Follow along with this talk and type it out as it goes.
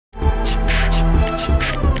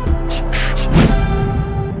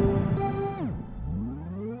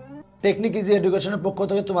Technique easy এডুকেশনের পক্ষ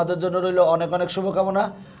থেকে তোমাদের জন্য রইল অনেক অনেক শুভকামনা।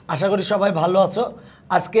 আশা করি সবাই ভালো আছো।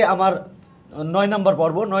 আজকে আমার 9 নম্বর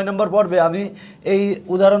পর্ব। 9 নম্বর পর্বে আমি এই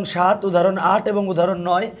উদাহরণ 7, উদাহরণ 8 এবং উদাহরণ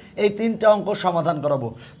 9 এই 3টা অঙ্ক সমাধান করাবো।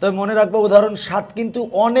 তবে মনে রাখবো উদাহরণ 7 কিন্তু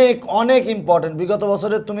অনেক অনেক ইম্পর্টেন্ট। বিগত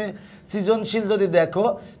বছরের তুমি সৃজনশীল যদি দেখো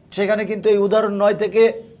সেখানে কিন্তু এই উদাহরণ 9 থেকে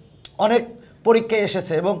অনেক পরীক্ষায়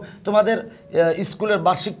এসেছে এবং তোমাদের স্কুলের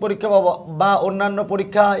বার্ষিক পরীক্ষা বা অন্যান্য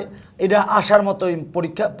পরীক্ষায় এটা আসার মতো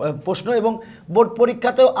পরীক্ষা প্রশ্ন এবং বোর্ড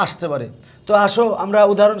পরীক্ষাতেও আসতে পারে। তো আসো আমরা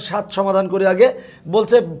উদাহরণ 7 সমাধান করি। আগে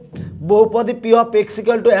বলছে বহুপদী P of x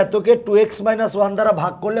equal to এতকে 2x - 1 দ্বারা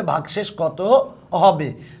ভাগ করলে ভাগশেষ কত হবে।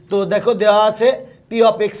 তো দেখো দেওয়া আছে P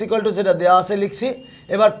of x equal to, যেটা দেওয়া আছে লিখছি।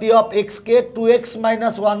 এবার পি অফ এক্সকে 2x -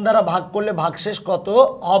 1 দ্বারা ভাগ করলে ভাগশেষ কত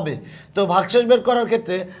হবে। তো ভাগশেষ বের করার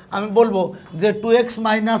ক্ষেত্রে আমি বলবো যে 2x -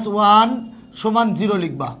 1 সমান 0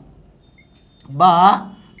 লিখবা বা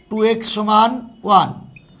 2x সমান 1,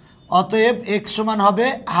 অতএব x সমান হবে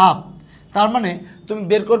হাফ। তার মানে তুমি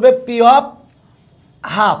বের করবে পি অফ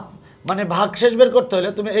হাফ, মানে ভাগশেষ বের করতে হলে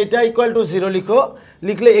তুমি এইটা ইকুয়াল টু 0 লিখো।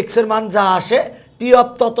 লিখলে x এর মান যা আসে পি অফ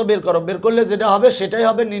তত বের করো, বের করলে যেটা হবে সেটাই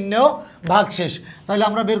হবে নির্ণেয় ভাগশেষ। তাহলে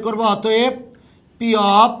আমরা বের করব অতএব P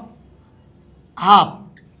of half.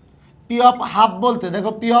 P of half বলতে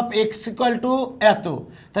দেখো P of x equal to এত,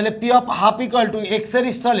 তাহলে P of half equal to এক্সের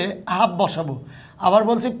স্থলে হাফ বসাবো। আবার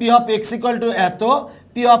বলছি P of x equal to এত,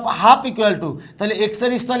 P of half equal to, তাহলে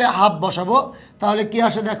এক্সের স্থলে হাফ বসাবো। তাহলে কি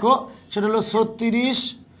আসে দেখো, সেটা হলো 36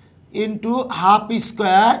 into half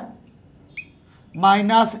square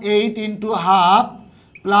 -8 into half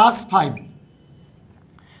plus 5।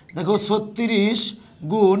 দেখো 36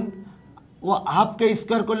 গুণ হাফকে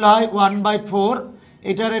স্কোয়ার করলে হয় 1/4,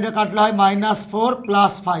 এটার এটা কাটলে হয় -4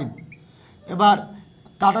 প্লাস 5। এবার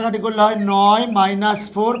কাটাকাটি করলে হয় 9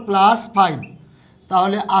 - 4 প্লাস 5,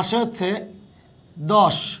 তাহলে আসে হচ্ছে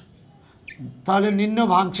 10। তাহলে নিম্ন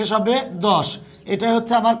ভাগশেষ হবে 10। এটাই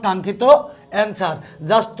হচ্ছে আমার কাঙ্ক্ষিত অ্যান্সার।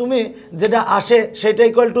 জাস্ট তুমি যেটা আসে সেটা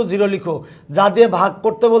ইকুয়াল টু 0 লিখো। যা দিয়ে ভাগ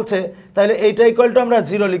করতে বলছে তাহলে এইটা ইকুয়াল টু আমরা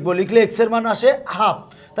 0 লিখবো। লিখলে এক্সের মান আসে হাফ।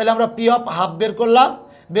 তাহলে আমরা পি অফ হাফ বের করলাম,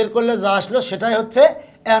 বের করলে যা আসলো সেটাই হচ্ছে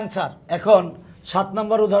অ্যান্সার। এখন 7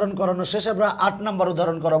 নম্বর উদাহরণ করানো শেষ, আমরা 8 নম্বর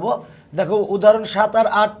উদাহরণ করাবো। দেখো উদাহরণ 7 আর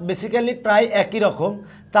 8 বেসিক্যালি প্রায় একই রকম।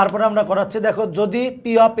 তারপরে আমরা করাচ্ছি, দেখো যদি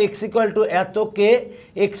P of x equal to এতকে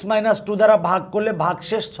x - 2 দ্বারা ভাগ করলে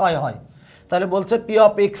ভাগশেষ 6 হয়। তাহলে বলছে পি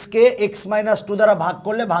অফ এক্সকে x - 2 দ্বারা ভাগ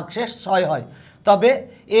করলে ভাগশেষ 6 হয়, তবে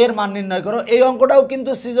এর মান নির্ণয় করো। এই অঙ্কটাও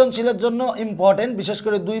কিন্তু সৃজনশীলের জন্য ইম্পর্টেন্ট, বিশেষ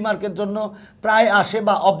করে 2 মার্কের জন্য প্রায় আসে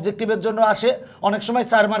বা অবজেক্টিভের জন্য আসে, অনেক সময়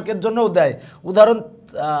 4 মার্কের জন্যও দেয়। উদাহরণ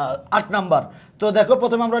 8 নাম্বার। তো দেখো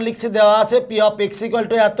প্রথমে আমরা লিখছি, দেওয়া আছে P of x equal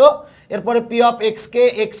to এত, এরপরে পি অফ এক্সকে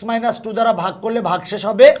x - 2 দ্বারা ভাগ করলে ভাগশেষ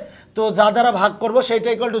হবে। তো যা দ্বারা ভাগ করবো সেইটা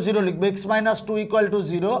ইকুয়াল টু 0 লিখবো, x - 2 ইকুয়াল টু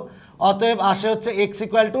 0, অতএব আসে হচ্ছে x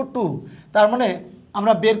ইকুয়াল টু 2। তার মানে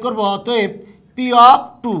আমরা বের করবো অতএব পি অফ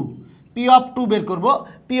 2, পি অফ 2 বের করবো।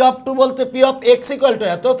 পি অফ 2 বলতে P of x equal to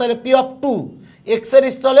এত, তাহলে পি অফ 2 এক্সের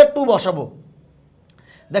স্থলে 2 বসাবো।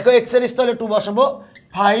 দেখো এক্সের স্থলে 2 বসাবো,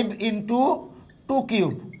 5 into 2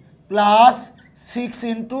 cube plus 6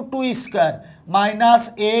 into 2 square minus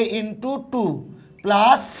a into 2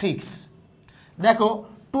 plus 6। দেখো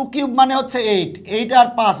 2 কিউব মানে হচ্ছে 8, 8 আর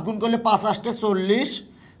 5 গুণ করলে 5 আসছে 40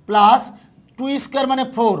 প্লাস 2 স্কোয়ার মানে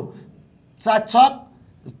 4, 4 ছক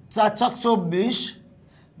 24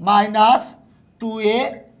 মাইনাস 2a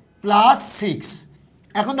প্লাস 6।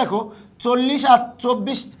 এখন দেখো 40 আর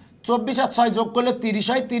 24 আর 6 যোগ করলে 30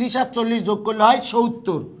 হয়, 30 আর 40 যোগ করলে হয়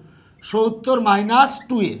 70 মাইনাস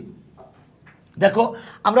 2a। দেখো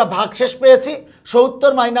আমরা ভাগশেষ পেয়েছি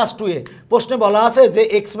 70 মাইনাস 2a। প্রশ্নে বলা আছে যে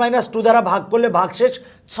x - 2 দ্বারা ভাগ করলে ভাগশেষ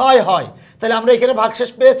 6 হয়, তাহলে আমরা এখানে ভাগশেষ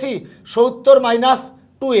পেয়েছি 70 মাইনাস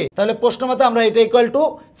 2a। তাহলে প্রশ্ন মতে আমরা এটা ইকুয়াল টু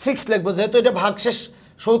 6 লিখবো, যেহেতু এটা ভাগশেষ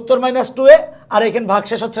 70 মাইনাস 2a আর এখানে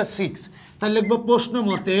ভাগশেষ হচ্ছে 6। তাহলে লিখবো প্রশ্ন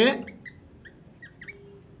মতে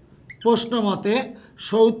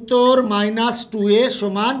 70 মাইনাস 2a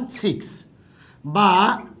সমান 6 বা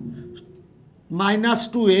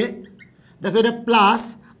 -2a। দেখো এটা প্লাস,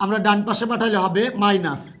 আমরা ডান পাশে পাঠালে হবে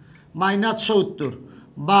 -70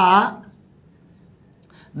 বা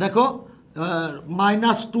দেখো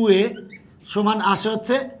 -2a সমান আসে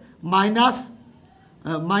হচ্ছে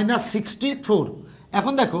 -64।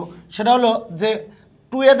 এখন দেখো সেটা হলো যে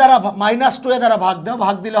 2a দ্বারা -2a দ্বারা ভাগ দাও,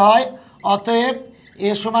 ভাগ দিলে হয়, অতএব এ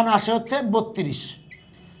সমান আসে হচ্ছে 32।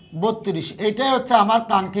 এইটাই হচ্ছে আমার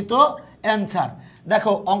কাঙ্ক্ষিত অ্যান্সার।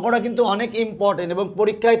 দেখো অঙ্কটা কিন্তু অনেক ইম্পর্টেন্ট এবং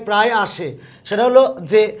পরীক্ষায় প্রায় আসে। সেটা হলো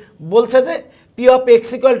যে বলছে যে P of x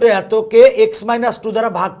equal to এতকে x - 2 দ্বারা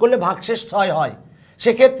ভাগ করলে ভাগশেষ 6 হয়।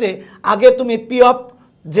 সেক্ষেত্রে আগে তুমি পি অফ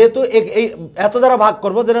যেহেতু এই এত দ্বারা ভাগ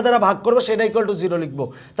করব, যেটা দ্বারা ভাগ করব সেটা ইকুয়াল টু 0 লিখবো।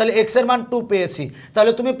 তাহলে এক্স এর মান 2 পেয়েছি।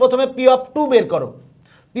 তাহলে তুমি প্রথমে পি অফ 2 বের করো।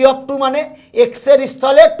 পি অফ 2 মানে এক্স এর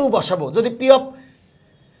স্থলে 2 বসাবো। যদি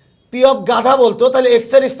পি অফ গাধা বলতো তাহলে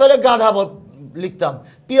এক্স এর স্থলে গাধা লিখতাম।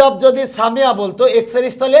 পি অফ যদি সামিয়া বলতো এক্স এর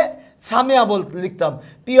স্থলে সামিয়া লিখতাম।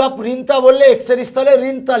 পি অফ রিন্তা বললে এক্স এর স্থলে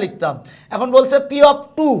রিন্তা লিখতাম। এখন বলছে পি অফ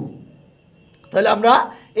 2, তাহলে আমরা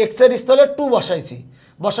এক্স এর স্থলে 2 বসাইছি।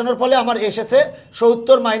 বসানোর ফলে আমার এসেছে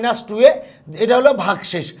 70 - 2 এ, এটা হলো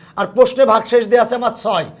ভাগশেষ। আর প্রশ্নে ভাগশেষ দেওয়া আছে আমার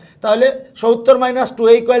 6, তাহলে 70 - 2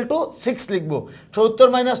 ইকুয়াল টু 6 লিখবো।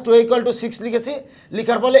 70 - 2 ইকুয়াল টু 6 লিখেছি।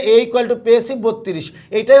 লিখার ফলে এ ইকুয়াল টু পেয়েছি 32।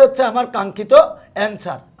 এইটাই হচ্ছে আমার কাঙ্ক্ষিত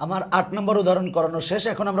অ্যান্সার। আমার 8 নম্বর উদাহরণ করানো শেষ।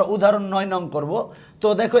 এখন আমরা উদাহরণ 9 নং করব। তো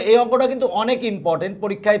দেখো এই অঙ্কটা কিন্তু অনেক ইম্পর্টেন্ট,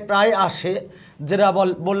 পরীক্ষায় প্রায় আসে। যেটা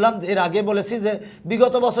বললাম, এর আগে বলেছি যে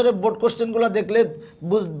বিগত বছরের বোর্ড কোশ্চেনগুলো দেখলে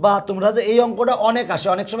বুঝবা তোমরা যে এই অঙ্কটা অনেক আসে।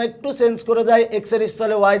 অনেক সময় একটু চেঞ্জ করে দেয়, এক্স এর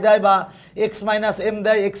স্থলে ওয়াই দেয়, বা এক্স মাইনাস এম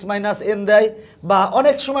দেয়, এক্স মাইনাস এন দেয়, বা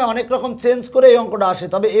অনেক সময় অনেক রকম চেঞ্জ করে এই অঙ্কটা আসে।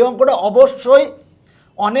 তবে এই অঙ্কটা অবশ্যই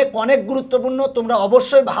অনেক গুরুত্বপূর্ণ। তোমরা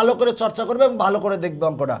অবশ্যই ভালো করে চর্চা করবে এবং ভালো করে দেখবে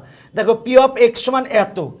অঙ্কটা। দেখো পি অফ এক্স সমান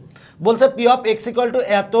এত, বলছে P of x equal to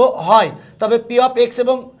এত হয়, তবে পি অফ এক্স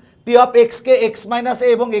এবং পি অফ এক্সকে এক্স মাইনাস এ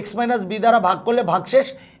এবং এক্স মাইনাস বি দ্বারা ভাগ করলে ভাগশেষ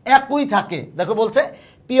একই থাকে। দেখো বলছে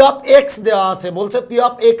পি অফ এক্স দেওয়া আছে, বলছে পি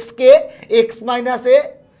অফ এক্সকে এক্স মাইনাস এ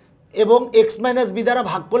এবং এক্স মাইনাস বি দ্বারা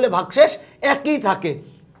ভাগ করলে ভাগশেষ একই থাকে।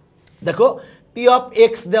 দেখো পি অফ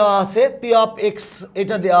এক্স দেওয়া আছে, পি অফ এক্স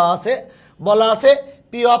এটা দেওয়া আছে, বলা আছে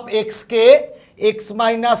পি অফ এক্সকে এক্স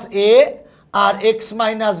মাইনাস এ আর এক্স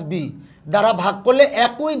মাইনাস বি দ্বারা ভাগ করলে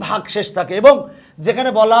একই ভাগশেষ থাকে। এবং যেখানে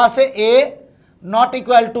বলা আছে এ নট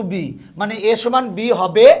ইকুয়াল টু বি, মানে এ সমান বি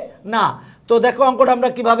হবে না। তো দেখো অঙ্কটা আমরা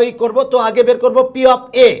কীভাবেই করব। তো আগে বের করব পি অফ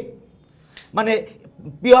এ, মানে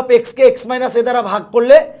পি অফ এক্সকে এক্স মাইনাস এ দ্বারা ভাগ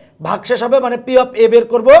করলে ভাগশেষ হবে, মানে পি অফ এ বের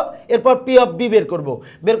করব, এরপর পি অফ বি বের করব।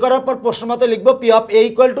 বের করার পর প্রশ্ন মতো লিখবো P of A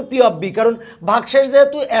equal to P of B, কারণ ভাগশেষ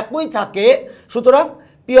যেহেতু একই থাকে সুতরাং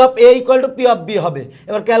P of A equal to P of B হবে।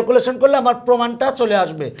 এবার ক্যালকুলেশন করলে আমার প্রমাণটা চলে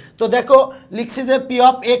আসবে। তো দেখো লিখছি যে পি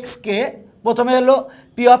অফ এক্সকে, প্রথমে হলো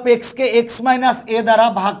পি অফ এক্সকে এক্স মাইনাস এ দ্বারা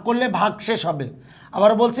ভাগ করলে ভাগশেষ হবে।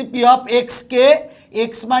 আবার বলছি পি অফ এক্সকে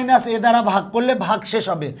এক্স মাইনাস এ দ্বারা ভাগ করলে ভাগশেষ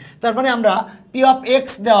হবে। তার মানে আমরা পি অফ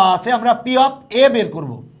এক্স দেওয়া আছে, আমরা পি অফ এ বের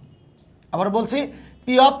করব। আবার বলছি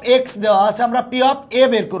পি অফ এক্স দেওয়া আছে, আমরা পি অফ এ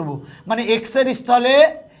বের করব, মানে এক্সের স্থলে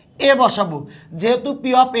এ বসাবো। যেহেতু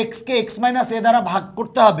পি অফ এক্সকে এক্স মাইনাস এ দ্বারা ভাগ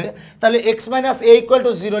করতে হবে, তাহলে x minus A equal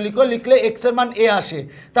to 0 লিখো, লিখলে এক্সের মান এ আসে।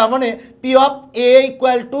 তার মানে P of A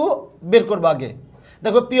equal to বের করবো আগে।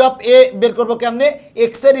 দেখো পি অফ এ বের করবো কেমনে,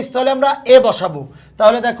 এক্সের স্থলে আমরা এ বসাবো।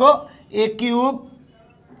 তাহলে দেখো এ cube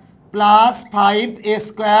plus 5a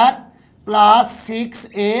square plus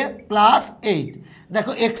 6a plus 8।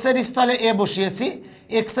 দেখো এক্সের স্থলে এ বসিয়েছি,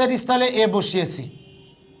 এক্সের স্থলে এ বসিয়েছি।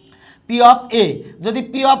 পি অফ এ, যদি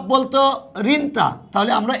পি অফ বলতো রিন্তা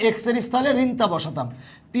তাহলে আমরা এক্সের স্থলে রিন্তা বসাতাম।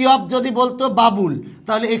 পি অফ যদি বলতো বাবুল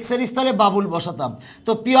তাহলে এক্সের স্থলে বাবুল বসাতাম।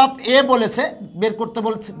 তো পি অফ এ বলেছে বের করতে,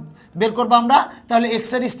 বলছে বের করবো আমরা, তাহলে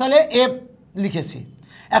এক্সের স্থলে এ লিখেছি।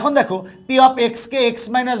 এখন দেখো পি অফ এক্সকে এক্স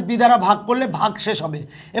মাইনাস বি দ্বারা ভাগ করলে ভাগ শেষ হবে।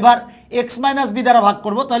 এবার এক্স মাইনাস বি দ্বারা ভাগ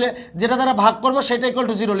করব, তাহলে যেটা দ্বারা ভাগ করব সেটা ইকুয়াল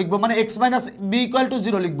টু 0 লিখবো, মানে x minus B equal to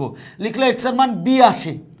 0 লিখবো। লিখলে এক্সের মান বি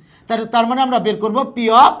আসে। তার মানে আমরা বের করব পি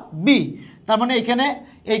অফ বি। তার মানে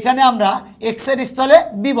এইখানে আমরা এক্সের স্থলে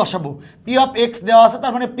বি বসাবো। পি অফ এক্স দেওয়া আছে,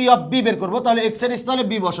 তার মানে পি অফ বি বের করবো। তাহলে এক্সের স্থলে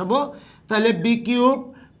বি বসাবো, তাহলে B cube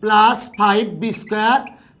plus 5b square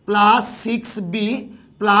plus 6b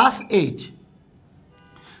plus 8।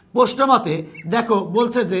 প্রশ্ন মতে দেখো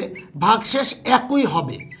বলছে যে ভাগশেষ একই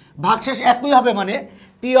হবে। ভাগশেষ একই হবে মানে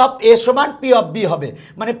পি অফ এ সমান পি অফ বি হবে,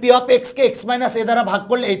 মানে পি অফ এক্সকে এক্স মাইনাস এ দ্বারা ভাগ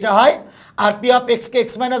করলে এটা হয়, আর পি অফ এক্সকে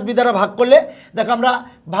এক্স মাইনাস বি দ্বারা ভাগ করলে দেখো আমরা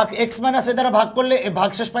এক্স মাইনাস এ দ্বারা ভাগ করলে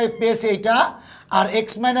ভাগশেষ পেয়েছি এইটা, আর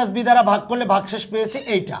এক্স মাইনাস বি দ্বারা ভাগ করলে ভাগশেষ পেয়েছি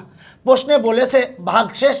এইটা। প্রশ্নে বলেছে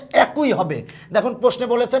ভাগশেষ একই হবে। দেখুন প্রশ্নে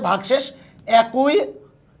বলেছে ভাগশেষ একই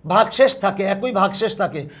ভাগশেষ থাকে, একই ভাগশেষ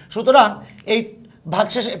থাকে। সুতরাং এই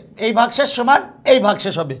ভাগশেষ সমান এই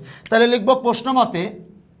ভাগশেষ হবে। তাহলে লিখব প্রশ্ন মতে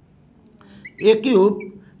এ cube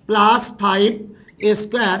plus 5a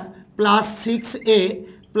square plus 6a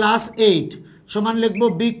plus 8 সমান লিখব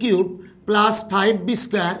B cube plus 5b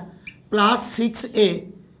square plus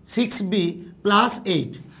 6b plus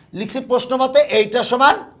 8। লিখছি প্রশ্ন মতে এইটা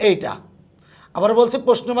সমান এইটা। আবার বলছি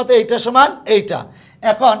প্রশ্ন মতে এইটা সমান এইটা।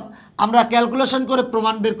 এখন আমরা ক্যালকুলেশন করে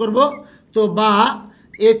প্রমাণ বের করব। তো বা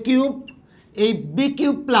এ কিউব এই বি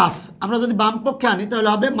কিউব প্লাস আমরা যদি বাম পক্ষে আনি তাহলে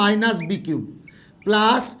হবে minus B cube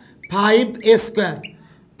plus 5a square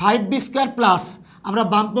 5b square plus আমরা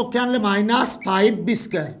বাম পক্ষে আনলে minus 5b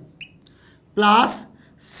square plus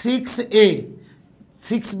 6a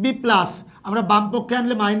 6b plus আমরা বাম পক্ষে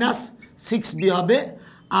আনলে -6b হবে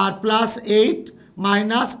আর +8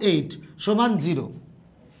 -8 সমান 0।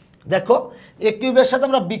 দেখো a কিউবের সাথে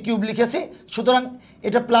আমরা b কিউব লিখেছি, সুতরাং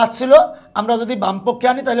এটা প্লাস ছিল, আমরা যদি বাম পক্ষে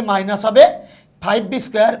আনি তাহলে মাইনাস হবে 5b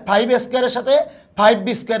স্কোয়ার, 5a স্কোয়ারের সাথে 5b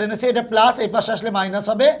স্কোয়ার এনেছে, এটা প্লাস, এই পাশে আসলে মাইনাস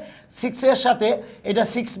হবে, 6 এর সাথে এটা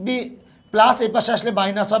 6b প্লাস, এই পাশে আসলে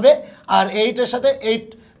মাইনাস হবে, আর 8 এর সাথে 8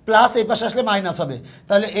 প্লাস, এই পাশে আসলে মাইনাস হবে,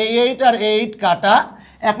 তাহলে এই 8 আর 8 কাটা।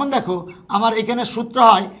 এখন দেখো আমার এখানে সূত্র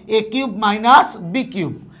হয় a cube minus b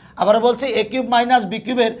cube. আবার বলছি a কিউব মাইনাস b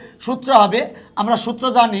কিউবের সূত্র হবে, আমরা সূত্র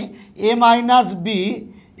জানি a minus b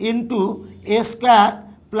into a square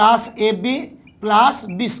plus ab plus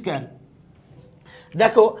b square.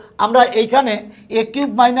 দেখো আমরা এইখানে a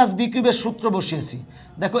কিউব মাইনাস b কিউবের সূত্র বসিয়েছি।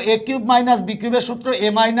 দেখো a কিউব মাইনাস b কিউবের সূত্র a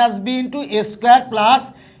minus b into a square plus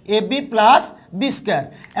ab plus b square.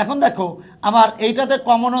 এখন দেখো আমার এইটাতে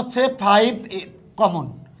কমন হচ্ছে 5 কমন,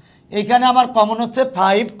 এইখানে আমার কমন হচ্ছে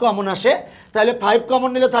 5 কমন আসে, তাহলে 5 কমন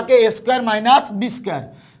নিলে থাকে a square minus b square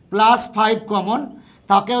plus 5 common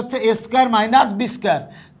থাকে হচ্ছে a square minus b square,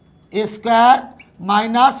 a square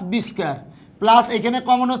minus b square plus এখানে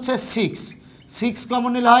কমন হচ্ছে 6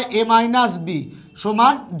 কমন নিলে হয় a মাইনাস b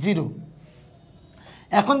সমান 0।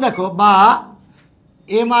 এখন দেখো বা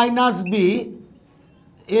a minus b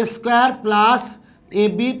a square plus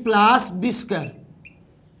ab plus b square,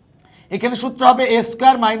 এখানে সূত্র হবে a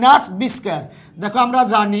square minus b square. দেখো আমরা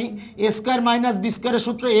জানি a স্কোয়ার মাইনাস b স্কোয়ারের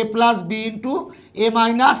সূত্র a plus b into a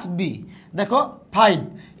minus b। দেখো 5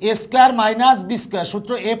 a square minus b square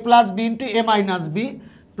সূত্র a plus b into a minus b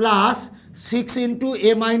plus 6 into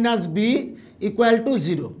a minus b equal to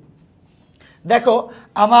 0। দেখো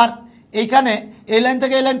আমার এইখানে এই লাইন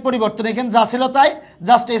থেকে এই লাইন পরিবর্তন, এখানে যা ছিল তাই,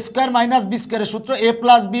 just a square minus b স্কোয়ারের সূত্র a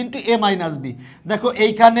plus b into a minus b। দেখো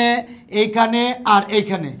এইখানে এইখানে আর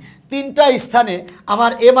এইখানে তিনটা স্থানে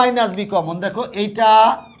আমার a মাইনাস b কমন, দেখো এইটা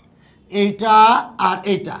এইটা আর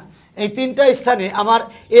এইটা, এই তিনটা স্থানে আমার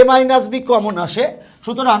a মাইনাস b কমন আসে,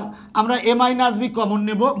 সুতরাং আমরা a মাইনাস b কমন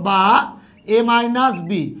নেব বা a মাইনাস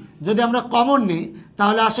b যদি আমরা কমন নিই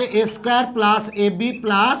তাহলে আসে a square plus ab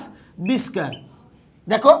plus b square.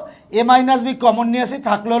 দেখো a মাইনাস b কমন নিয়েছি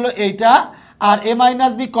থাকলো হলো এইটা, আর a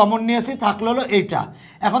মাইনাস b কমন নিয়েছি থাকলো হলো এইটা।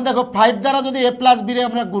 এখন দেখো 5 দ্বারা যদি a প্লাস b রে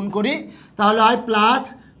আমরা গুণ করি তাহলে হয় প্লাস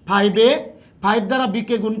 5a, 5 দ্বারা b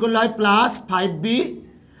কে গুণ করলে হয় প্লাস 5b।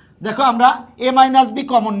 দেখো আমরা a মাইনাস b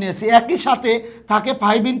কমন নিয়েছি, একই সাথে থাকে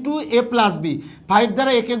 5 ইন্টু a প্লাস b, 5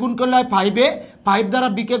 দ্বারা a কে গুণ করলে হয় 5a, 5 দ্বারা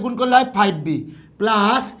b কে গুণ করলে হয় 5b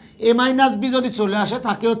plus a minus b যদি চলে আসে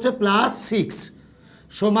থাকে হচ্ছে প্লাস 6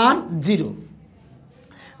 সমান 0।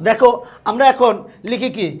 দেখো আমরা এখন লিখি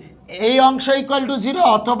কি এই অংশ ইকুয়াল টু 0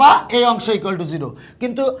 অথবা এই অংশ ইকুয়াল টু 0,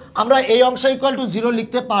 কিন্তু আমরা এই অংশ ইকুয়াল টু 0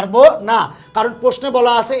 লিখতে পারবো না, কারণ প্রশ্নে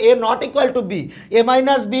বলা আছে a not equal to b, a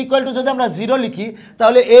minus b equal to যদি আমরা 0 লিখি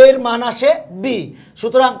তাহলে a এর মান আসে b,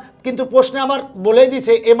 সুতরাং কিন্তু প্রশ্নে আমার বলেই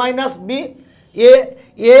দিছে a minus b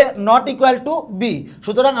A not equal to b,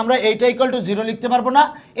 সুতরাং আমরা এইটা ইকুয়াল টু 0 লিখতে পারবো না,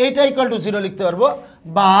 এইটা ইকুয়াল টু 0 লিখতে পারবো,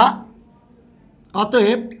 বা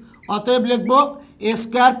অতএব লিখবো a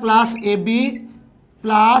square plus ab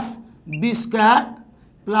plus b square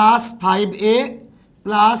plus 5a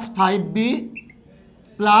plus 5b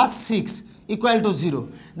plus 6 equal to 0।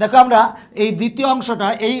 দেখো আমরা এই দ্বিতীয় অংশটা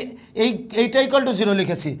এইটা ইকুয়াল টু 0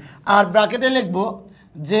 লিখেছি, আর ব্র্যাকেটে লিখবো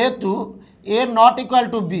যেহেতু a not equal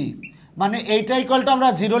to b, মানে এইটা ইকুয়াল টু আমরা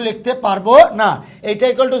 0 লিখতে পারবো না, এইটা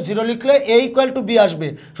ইকুয়াল টু 0 লিখলে a ইকুয়াল টু b আসবে,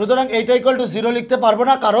 সুতরাং এইটা ইকুয়াল টু 0 লিখতে পারবো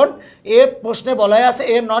না, কারণ a প্রশ্নে বলাই আছে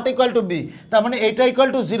a not equal to b, তার মানে এইটা ইকুয়াল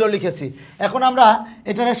টু 0 লিখেছি। এখন আমরা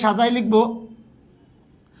এটারে সাজাই লিখব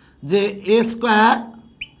যে a square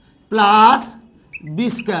plus b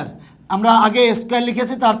square, আমরা আগে a স্কোয়ার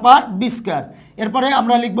লিখেছি তারপর b স্কোয়ার, এরপরে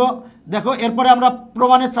আমরা লিখব, দেখো এরপরে আমরা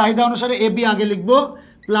প্রমাণের চাহিদা অনুসারে ab আগে লিখব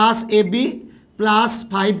প্লাস ab প্লাস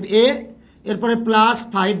 5a, এরপরে প্লাস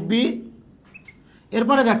 5b,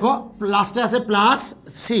 এরপরে দেখো লাস্টে আছে প্লাস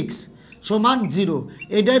 6 সমান 0,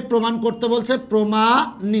 এটাই প্রমাণ করতে বলছে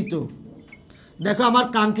প্রমাণিত। দেখো আমার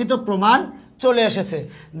কাঙ্ক্ষিত প্রমাণ চলে এসেছে,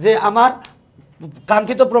 যে আমার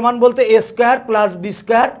কাঙ্ক্ষিত প্রমাণ বলতে a square plus b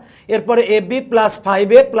square, এরপরে ab plus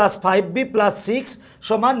 5a plus 5b plus 6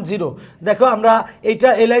 সমান 0। দেখো আমরা এইটা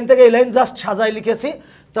এই লাইন থেকে এই লাইন জাস্ট সাজাই লিখেছি,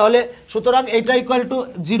 তাহলে সুতরাং এইটা ইকুয়াল টু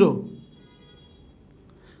 0,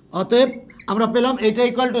 অতএব আমরা পেলাম এইটা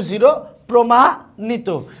ইকুয়াল টু 0 প্রমাণিত।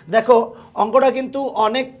 দেখো অঙ্কটা কিন্তু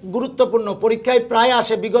অনেক গুরুত্বপূর্ণ, পরীক্ষায় প্রায়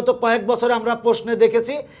আসে, বিগত কয়েক বছরে আমরা প্রশ্নে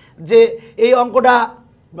দেখেছি যে এই অঙ্কটা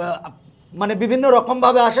মানে বিভিন্ন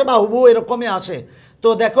রকমভাবে আসে বা হুবহু এরকমই আসে। তো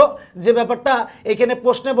দেখো যে ব্যাপারটা এখানে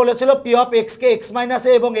প্রশ্নে বলেছিল পি অফ এক্সকে এক্স মাইনাস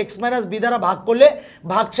এ এবং এক্স মাইনাস বি দ্বারা ভাগ করলে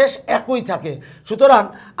ভাগশেষ একই থাকে। সুতরাং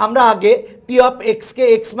আমরা আগে পি অফ এক্সকে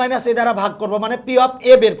এক্স মাইনাস এ দ্বারা ভাগ করব, মানে পি অফ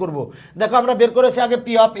এ বের করব। দেখো আমরা বের করেছি আগে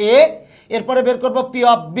পি অফ এ, এরপরে বের করব পি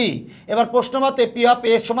অফ বি। এবার প্রশ্ন মতে পি অফ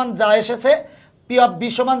এ সমান যা এসেছে, পি অফ বি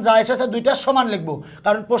সমান যা এসেছে দুইটা সমান লিখবো,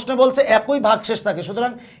 কারণ প্রশ্নে বলছে একই ভাগশেষ থাকে।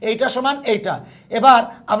 সুতরাং এইটা সমান এইটা। এবার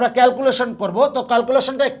আমরা ক্যালকুলেশন করব। তো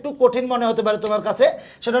ক্যালকুলেশনটা একটু কঠিন মনে হতে পারে তোমার কাছে,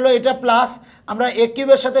 সেটা হলো এটা প্লাস আমরা এ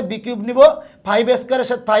কিউবের সাথে বি কিউব নিব, 5a স্কোয়ারের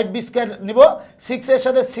সাথে 5b স্কোয়ার নিব, 6 এর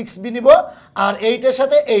সাথে 6b নিব, আর 8 এর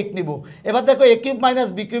সাথে 8 নিব। এবার দেখো এ কিউব মাইনাস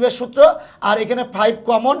বি কিউবের সূত্র, আর এখানে 5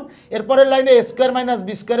 কমন, এরপরের লাইনে এ স্কোয়ার মাইনাস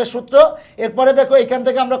বি স্কোয়ারের সূত্র। এরপরে দেখো এখান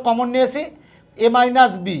থেকে আমরা কমন নিয়েছি এ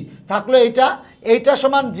মাইনাস বি, থাকলো এইটা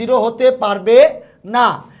সমান 0 হতে পারবে না।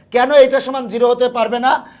 কেন এইটা সমান 0 হতে পারবে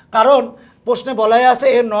না? কারণ প্রশ্নে বলাই আছে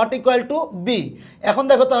এ নট ইকুয়াল টু বি। এখন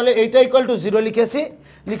দেখো তাহলে এইটা ইকুয়াল টু 0 লিখেছি,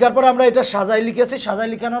 লিখার পর আমরা এটা সাজাই লিখেছি, সাজাই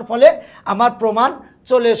লিখানোর ফলে আমার প্রমাণ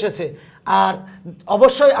চলে এসেছে। আর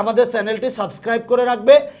অবশ্যই আমাদের চ্যানেলটি সাবস্ক্রাইব করে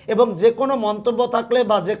রাখবে এবং যে কোনো মন্তব্য থাকলে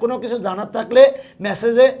বা যে কোনো কিছু জানার থাকলে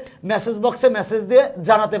মেসেজ বক্সে মেসেজ দিয়ে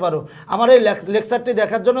জানাতে পারো। আমার এই লেকচারটি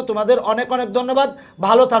দেখার জন্য তোমাদের অনেক অনেক ধন্যবাদ।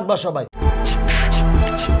 ভালো থাকবা সবাই।